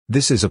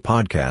This is a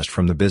podcast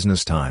from the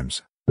Business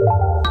Times.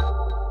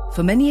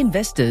 For many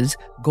investors,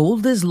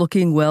 gold is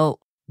looking, well,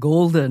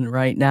 golden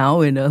right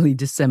now in early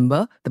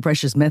December. The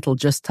precious metal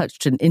just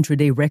touched an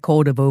intraday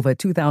record of over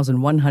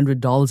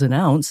 $2,100 an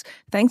ounce,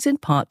 thanks in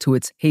part to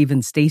its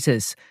haven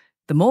status.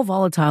 The more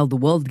volatile the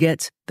world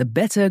gets, the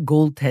better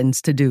gold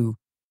tends to do.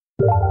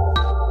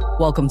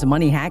 Welcome to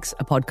Money Hacks,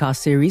 a podcast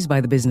series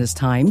by the Business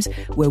Times,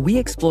 where we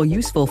explore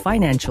useful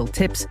financial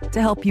tips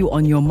to help you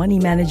on your money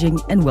managing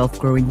and wealth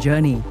growing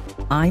journey.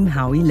 I'm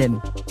Howie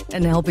Lim,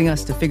 and helping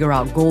us to figure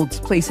out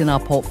gold's place in our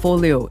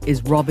portfolio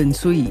is Robin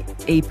Sui,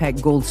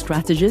 APAC Gold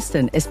Strategist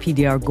and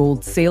SPDR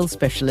Gold Sales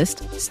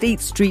Specialist, State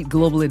Street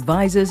Global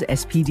Advisors,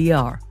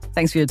 SPDR.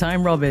 Thanks for your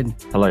time, Robin.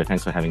 Hello,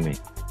 thanks for having me.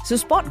 So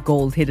spot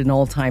gold hit an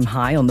all-time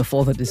high on the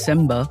 4th of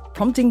December,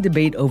 prompting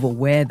debate over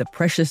where the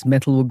precious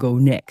metal will go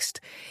next.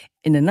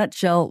 In a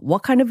nutshell,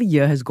 what kind of a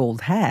year has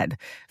gold had?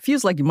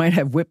 Feels like you might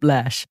have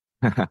whiplash.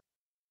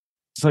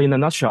 So in a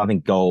nutshell, I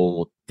think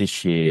gold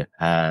this year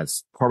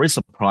has probably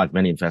surprised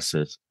many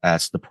investors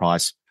as the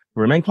price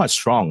remained quite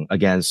strong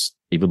against,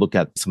 if you look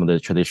at some of the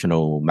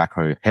traditional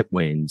macro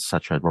headwinds,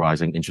 such as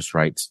rising interest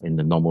rates in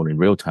the normal and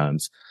real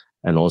terms,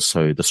 and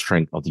also the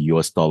strength of the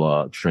US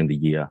dollar during the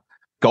year.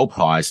 Gold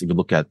price, if you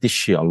look at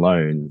this year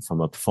alone,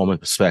 from a performance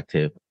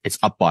perspective, it's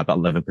up by about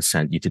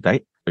 11% year to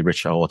date. It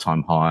reached an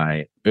all-time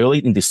high early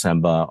in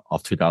December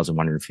of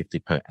 2,150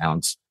 per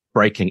ounce,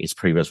 breaking its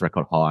previous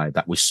record high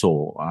that we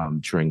saw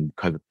during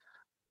COVID.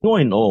 All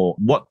in all,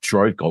 what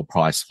drove gold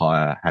price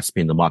higher has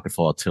been the market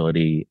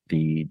volatility,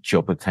 the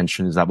geopolitical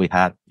tensions that we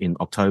had in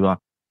October,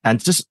 and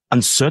just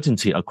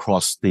uncertainty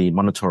across the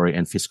monetary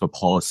and fiscal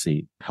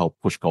policy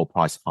helped push gold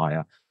price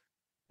higher.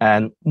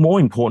 And more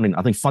importantly,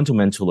 I think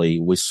fundamentally,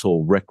 we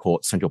saw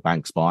record central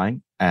banks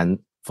buying. And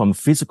from a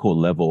physical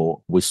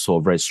level, we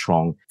saw very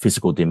strong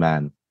physical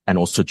demand and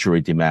also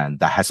jewelry demand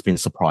that has been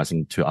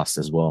surprising to us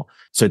as well.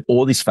 So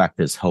all these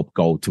factors help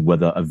gold to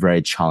weather a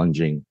very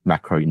challenging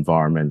macro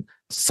environment,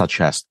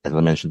 such as I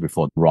mentioned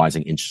before,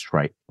 rising interest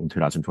rate in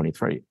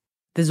 2023.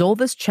 There's all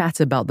this chat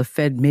about the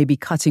Fed maybe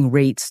cutting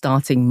rates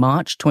starting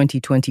March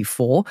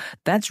 2024.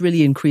 That's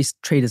really increased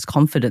traders'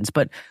 confidence.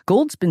 But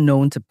gold's been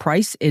known to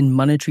price in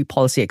monetary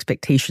policy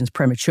expectations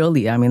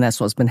prematurely. I mean, that's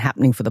what's been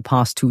happening for the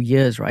past 2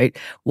 years, right?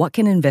 What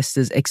can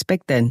investors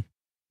expect then?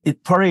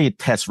 It probably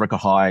tests record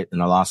high in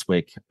the last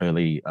week,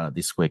 early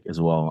this week as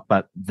well.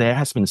 But there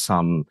has been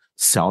some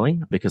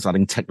selling because I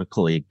think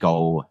technically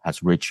gold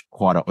has reached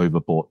quite an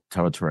overbought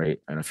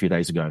territory a few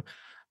days ago.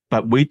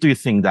 But we do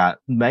think that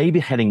maybe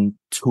heading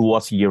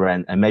towards year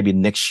end and maybe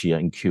next year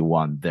in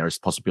Q1, there is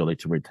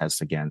possibility to retest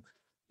again.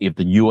 If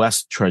the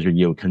US Treasury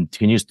yield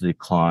continues to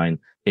decline,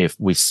 if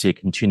we see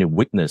continued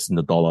weakness in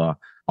the dollar,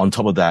 on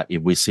top of that,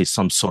 if we see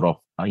some sort of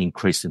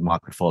increase in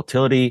market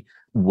volatility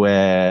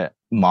where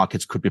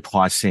markets could be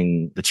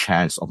pricing the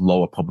chance of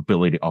lower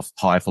probability of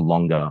higher for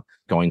longer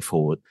going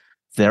forward,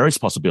 there is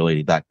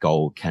possibility that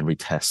gold can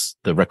retest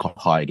the record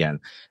high again.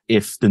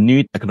 If the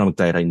new economic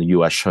data in the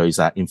US shows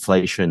that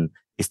inflation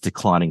is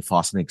declining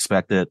faster than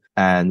expected,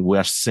 and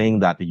we're seeing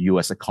that the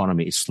US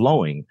economy is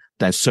slowing,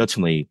 then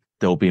certainly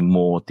there will be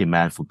more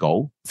demand for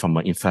gold from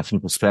an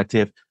investment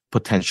perspective.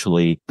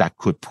 Potentially that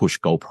could push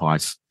gold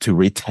price to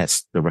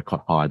retest the record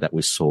high that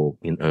we saw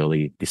in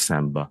early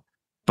December.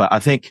 But I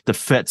think the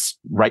Fed's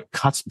rate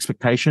cuts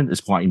expectation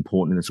is quite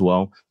important as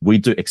well. We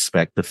do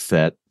expect the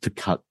Fed to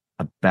cut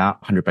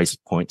about 100 basis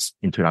points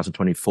in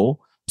 2024.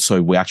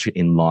 So we're actually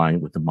in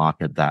line with the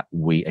market that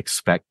we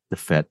expect the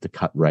Fed to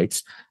cut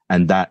rates.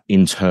 And that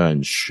in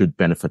turn should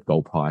benefit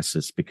gold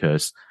prices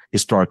because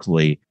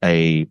historically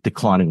a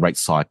declining rate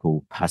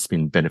cycle has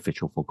been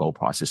beneficial for gold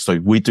prices. So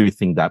we do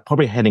think that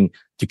probably heading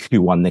to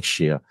Q1 next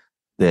year,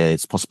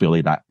 there's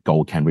possibility that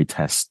gold can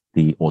retest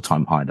the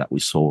all-time high that we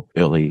saw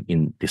early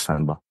in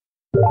December.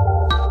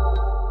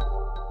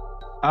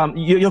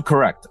 You're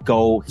correct.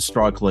 Gold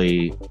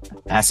historically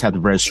has had a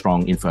very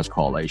strong inverse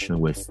correlation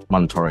with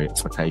monetary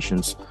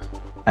expectations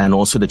and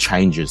also the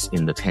changes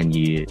in the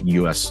 10-year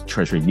US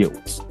Treasury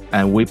yields.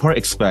 And we probably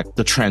expect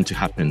the trend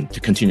to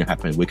continue to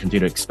happen. We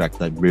continue to expect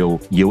that real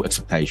yield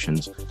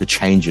expectations, the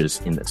changes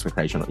in the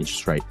expectation of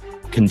interest rate,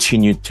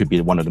 continue to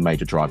be one of the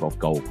major driver of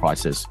gold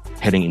prices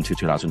heading into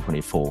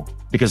 2024,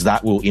 because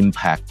that will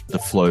impact the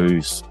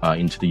flows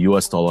into the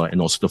US dollar and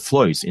also the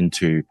flows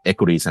into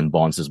equities and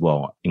bonds as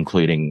well,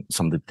 including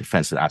some of the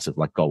defensive assets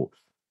like gold.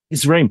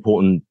 It's very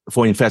important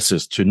for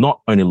investors to not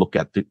only look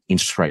at the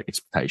interest rate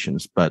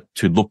expectations, but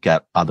to look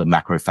at other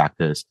macro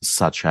factors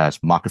such as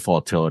market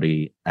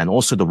volatility and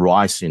also the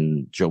rise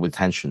in geopolitical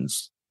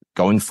tensions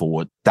going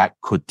forward that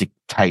could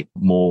dictate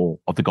more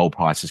of the gold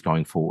prices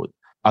going forward.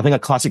 I think a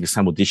classic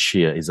example this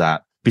year is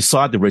that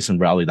beside the recent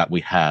rally that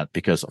we had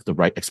because of the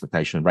rate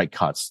expectation, rate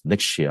cuts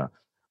next year,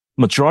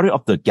 majority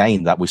of the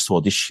gain that we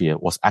saw this year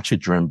was actually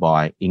driven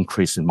by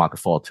increase in market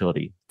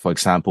volatility. For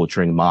example,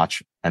 during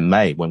March and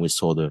May, when we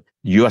saw the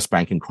US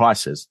banking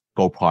crisis,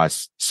 gold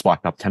price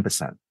spiked up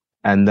 10%.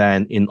 And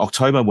then in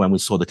October, when we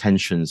saw the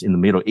tensions in the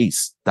Middle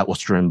East, that was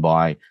driven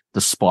by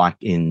the spike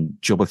in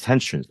geopolitical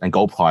tensions, and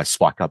gold price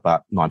spiked up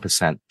about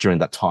 9% during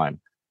that time.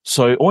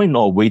 So all in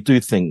all, we do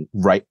think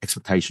rate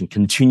expectation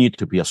continue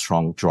to be a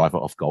strong driver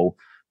of gold,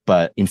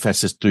 but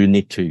investors do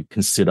need to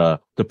consider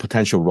the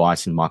potential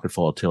rise in market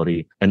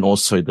volatility and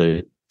also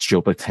the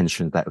geopolitical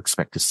tension that we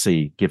expect to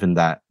see, given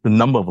that the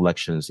number of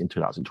elections in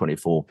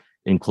 2024,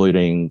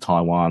 including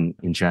Taiwan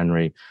in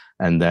January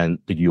and then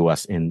the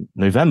US in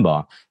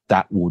November,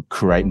 that would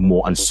create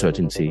more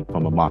uncertainty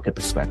from a market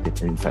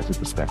perspective and investor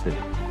perspective.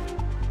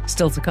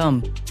 Still to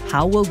come,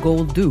 how will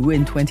gold do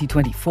in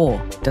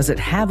 2024? Does it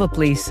have a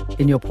place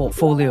in your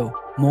portfolio?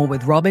 More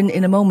with Robin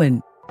in a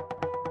moment.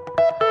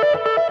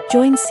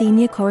 Join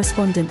senior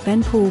correspondent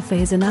Ben Paul for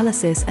his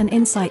analysis and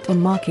insight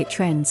on market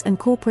trends and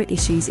corporate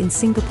issues in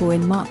Singapore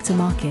in Mark to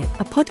Market,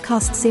 a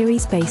podcast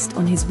series based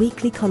on his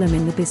weekly column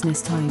in the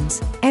Business Times.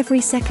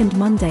 Every second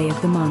Monday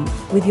of the month,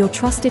 with your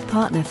trusted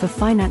partner for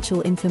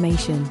financial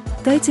information.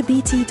 Go to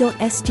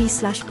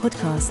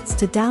bt.sg/podcasts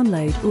to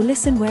download or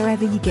listen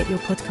wherever you get your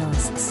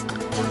podcasts.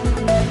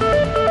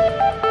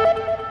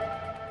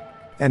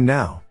 And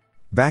now,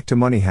 back to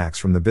Money Hacks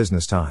from the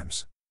Business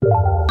Times.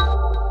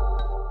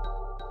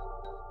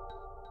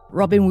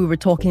 Robin, we were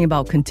talking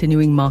about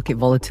continuing market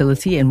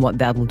volatility and what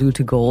that will do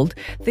to gold.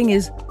 Thing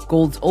is,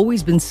 gold's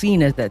always been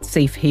seen as that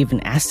safe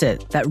haven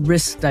asset, that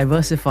risk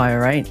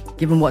diversifier, right?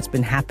 Given what's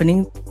been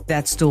happening,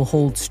 that still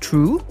holds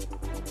true?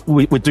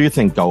 We do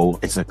think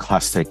gold is a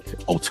classic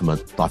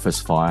ultimate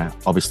diversifier.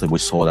 Obviously, we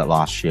saw that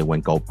last year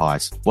when gold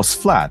price was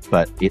flat,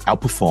 but it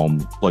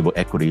outperformed global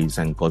equities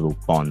and global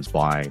bonds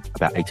by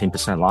about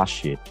 18%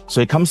 last year. So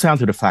it comes down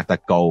to the fact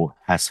that gold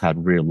has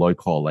had really low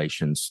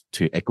correlations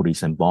to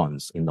equities and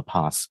bonds in the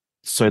past.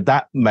 So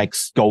that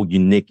makes gold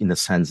unique in the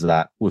sense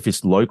that with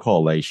its low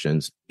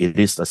correlations, it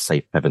is a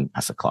safe haven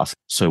asset class.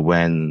 So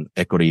when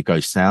equity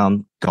goes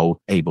down, gold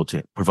able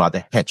to provide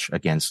a hedge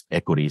against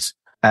equities.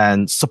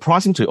 And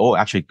surprising to all,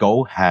 actually,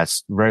 gold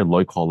has very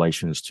low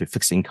correlations to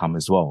fixed income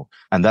as well.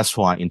 And that's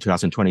why in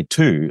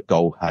 2022,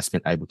 gold has been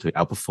able to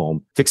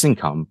outperform fixed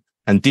income.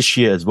 And this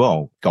year as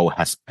well, gold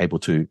has able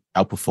to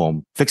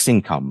outperform fixed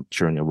income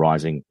during a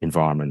rising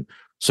environment.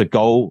 So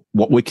gold,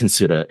 what we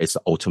consider is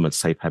the ultimate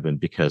safe haven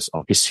because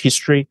of its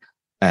history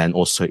and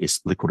also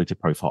its liquidity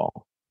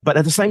profile. But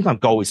at the same time,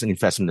 gold is an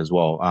investment as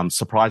well.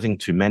 Surprising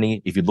to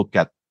many, if you look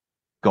at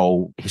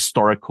gold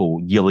historical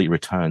yearly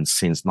returns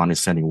since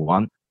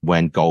 1971,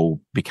 when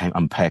gold became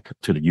unpegged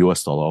to the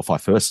US dollar or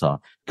vice versa,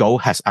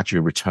 gold has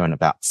actually returned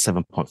about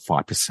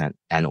 7.5%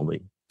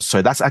 annually.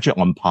 So that's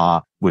actually on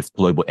par with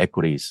global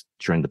equities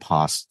during the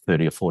past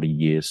 30 or 40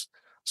 years.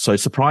 So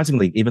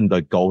surprisingly, even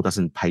though gold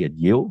doesn't pay a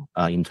yield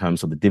in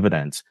terms of the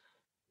dividends,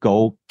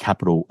 gold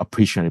capital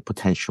appreciating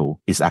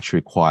potential is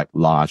actually quite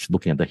large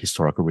looking at the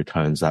historical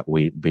returns that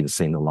we've been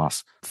seeing the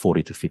last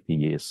 40 to 50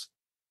 years.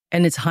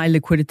 And its high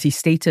liquidity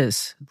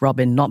status,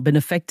 Robin, not been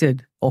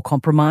affected or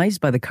compromised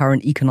by the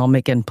current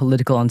economic and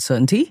political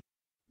uncertainty?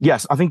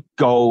 Yes, I think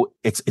gold,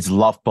 it's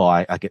loved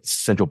by, I guess,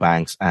 central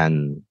banks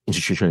and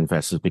institutional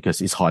investors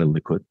because it's highly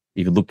liquid.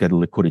 If you look at the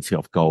liquidity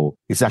of gold,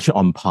 it's actually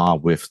on par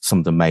with some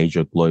of the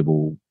major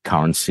global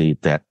currency,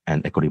 debt,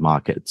 and equity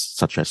markets,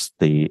 such as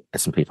the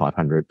S&P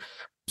 500.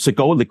 So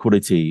gold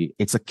liquidity,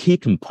 it's a key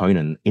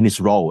component in its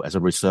role as a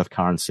reserve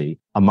currency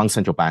among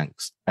central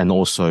banks and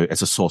also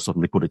as a source of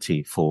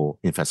liquidity for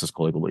investors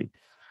globally.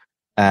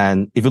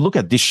 And if you look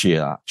at this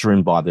year,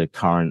 driven by the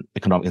current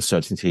economic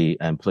uncertainty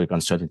and political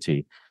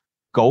uncertainty,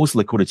 gold's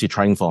liquidity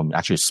trading volume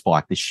actually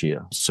spiked this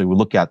year. So we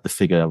look at the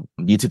figure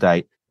year to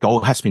date,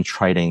 gold has been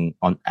trading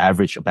on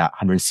average about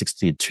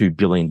 $162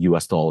 billion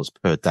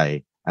per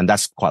day. And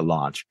that's quite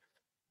large.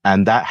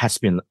 And that has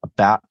been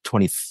about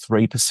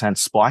 23%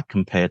 spike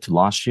compared to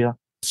last year.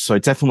 So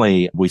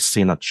definitely we've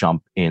seen a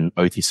jump in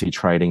OTC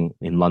trading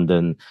in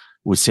London.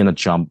 We've seen a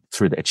jump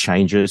through the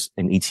exchanges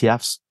and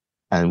ETFs.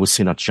 And we've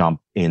seen a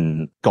jump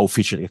in gold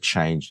futures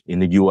exchange in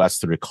the US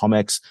through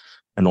COMEX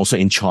and also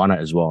in China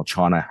as well.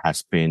 China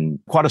has been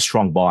quite a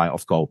strong buy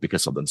of gold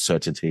because of the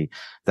uncertainty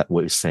that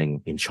we're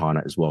seeing in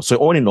China as well. So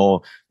all in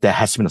all, there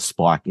has been a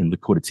spike in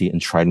liquidity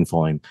and trading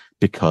volume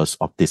because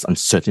of this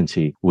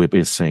uncertainty we've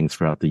been seeing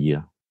throughout the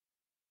year.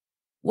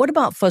 What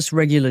about for us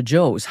regular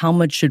Joes? How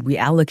much should we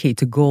allocate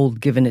to gold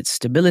given its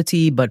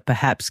stability, but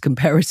perhaps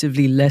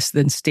comparatively less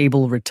than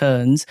stable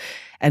returns?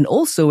 And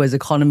also, as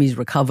economies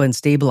recover and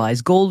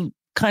stabilize, gold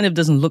kind of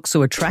doesn't look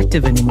so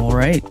attractive anymore,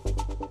 right?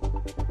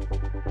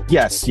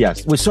 Yes.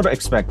 We sort of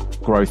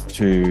expect growth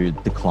to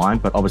decline,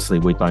 but obviously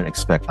we don't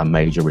expect a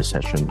major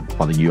recession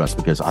by the US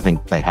because I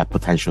think they have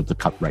potential to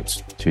cut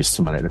rates to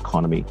stimulate the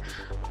economy.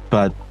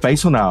 But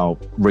based on our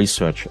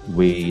research,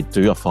 we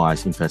do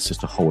advise investors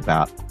to hold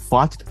about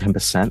 5 to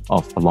 10%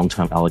 of a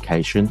long-term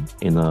allocation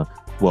in a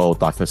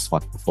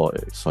well-diversified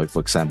portfolio. So, for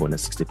example, in a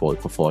 60-40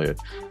 portfolio.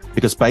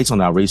 Because based on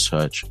our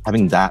research,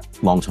 having that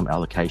long-term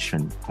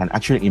allocation can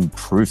actually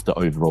improve the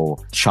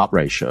overall Sharpe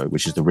ratio,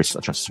 which is the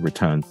risk-adjusted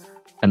return,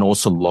 and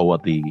also lower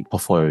the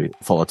portfolio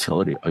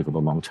volatility over the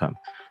long term.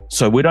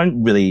 So we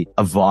don't really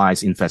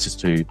advise investors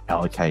to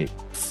allocate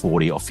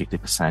 40 or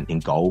 50% in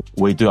gold.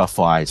 We do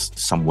advise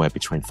somewhere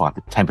between 5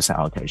 to 10%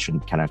 allocation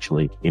can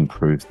actually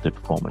improve the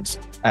performance.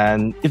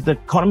 And if the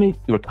economy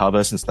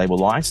recovers and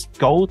stabilizes,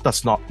 gold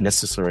does not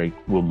necessarily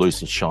will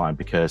lose its shine,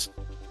 because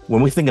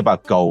when we think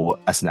about gold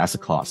as an asset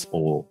class,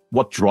 or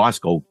what drives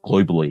gold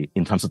globally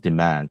in terms of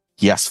demand,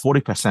 yes,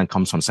 40%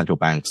 comes from central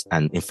banks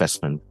and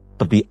investment.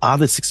 But the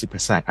other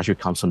 60% actually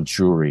comes from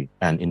jewelry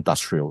and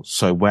industrial.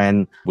 So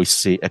when we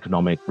see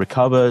economic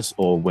recovers,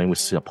 or when we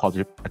see a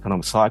positive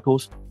economic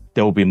cycles,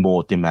 there will be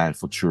more demand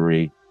for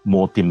jewelry,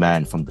 more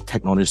demand from the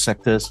technology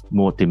sectors,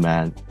 more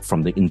demand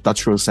from the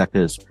industrial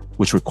sectors,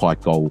 which require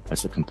gold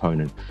as a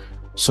component.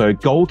 So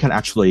gold can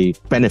actually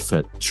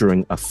benefit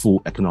during a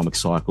full economic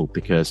cycle,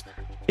 because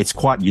it's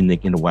quite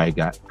unique in a way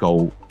that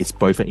gold is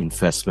both an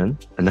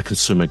investment and a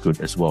consumer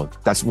good as well.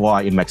 That's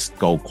why it makes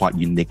gold quite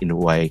unique in a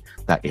way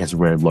that it has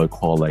very low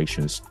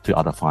correlations to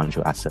other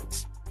financial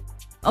assets.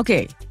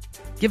 Okay,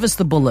 give us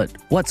the bullet.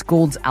 What's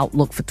gold's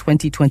outlook for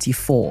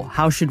 2024?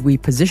 How should we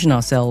position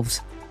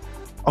ourselves?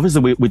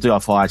 Obviously, we do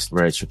advise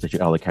very strategic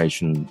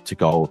allocation to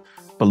gold.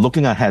 But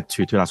looking ahead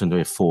to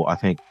 2024, I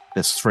think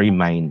there's three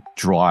main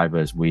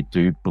drivers. We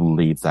do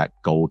believe that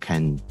gold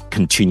can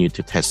continue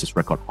to test its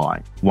record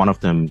high. One of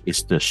them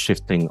is the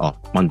shifting of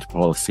monetary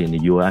policy in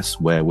the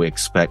US, where we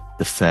expect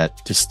the Fed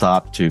to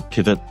start to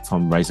pivot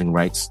from raising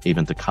rates,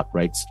 even to cut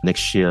rates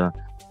next year.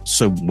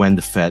 So when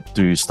the Fed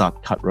do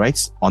start cut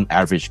rates, on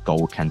average,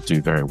 gold can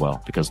do very well,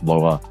 because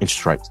lower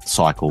interest rate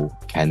cycle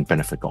can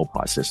benefit gold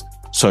prices.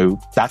 So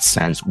that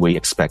sense, we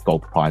expect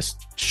gold price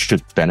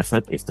should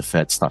benefit if the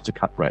Fed start to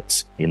cut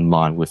rates in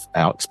line with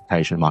our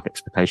market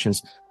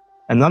expectations.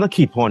 Another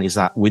key point is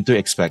that we do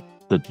expect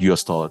the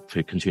US dollar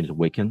to continue to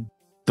weaken.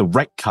 The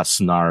rate cut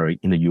scenario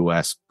in the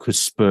US could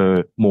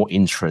spur more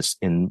interest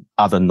in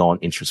other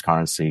non-interest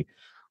currency,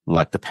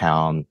 like the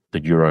pound,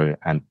 the euro,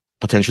 and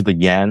potentially the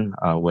yen,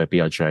 where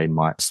BOJ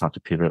might start to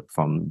pivot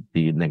from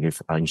the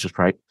negative interest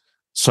rate.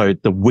 So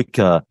the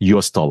weaker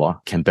US dollar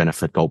can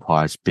benefit gold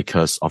price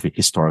because of a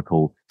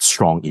historical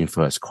strong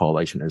inverse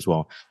correlation as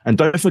well. And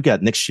don't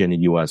forget, next year in the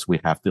US, we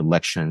have the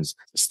elections,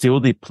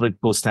 still the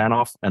political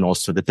standoff, and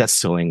also the debt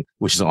ceiling,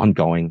 which is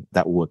ongoing,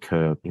 that will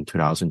occur in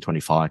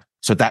 2025.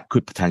 So that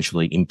could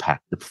potentially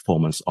impact the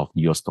performance of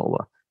the US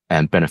dollar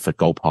and benefit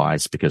gold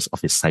price because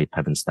of its safe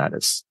haven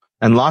status.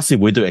 And lastly,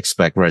 we do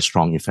expect very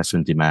strong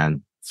investment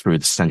demand through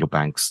the central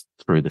banks,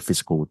 through the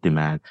physical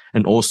demand,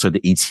 and also the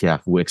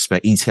ETF. We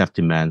expect ETF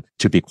demand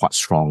to be quite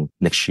strong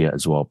next year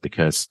as well,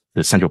 because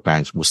the central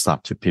banks will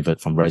start to pivot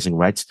from raising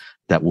rates.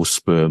 That will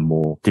spur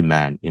more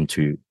demand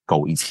into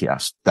gold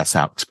ETFs. That's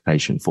our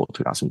expectation for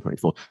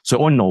 2024. So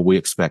all in all, we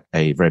expect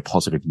a very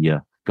positive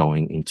year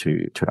going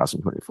into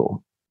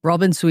 2024.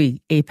 Robin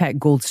Sui, APAC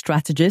Gold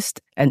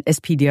Strategist and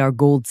SPDR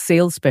Gold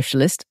Sales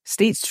Specialist,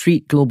 State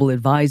Street Global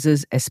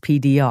Advisors,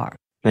 SPDR.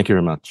 Thank you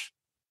very much.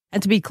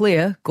 And to be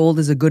clear, gold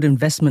is a good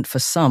investment for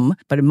some,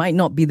 but it might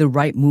not be the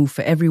right move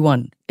for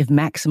everyone. If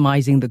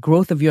maximizing the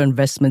growth of your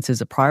investments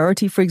is a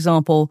priority, for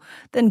example,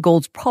 then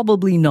gold's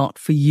probably not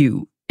for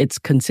you. It's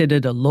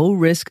considered a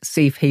low-risk,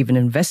 safe haven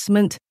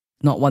investment,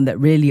 not one that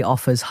really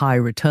offers high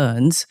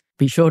returns.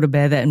 Be sure to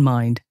bear that in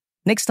mind.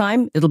 Next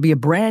time, it'll be a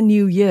brand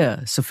new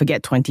year, so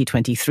forget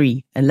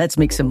 2023, and let's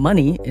make some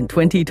money in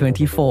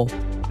 2024.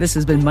 This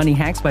has been Money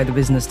Hacks by the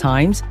Business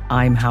Times.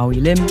 I'm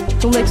Howie Lim.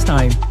 Till next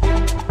time.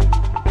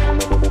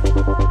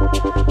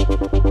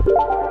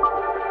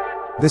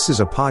 This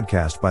is a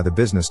podcast by the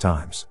Business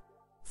Times.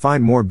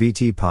 Find more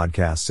BT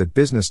podcasts at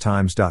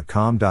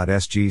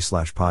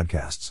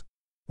businesstimes.com.sg/podcasts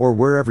or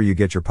wherever you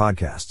get your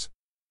podcasts.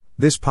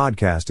 This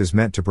podcast is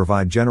meant to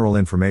provide general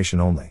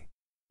information only.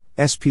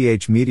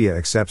 SPH Media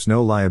accepts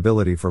no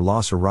liability for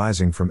loss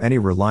arising from any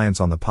reliance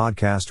on the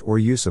podcast or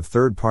use of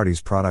third parties'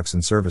 products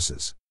and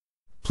services.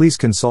 Please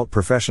consult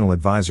professional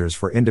advisors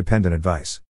for independent advice.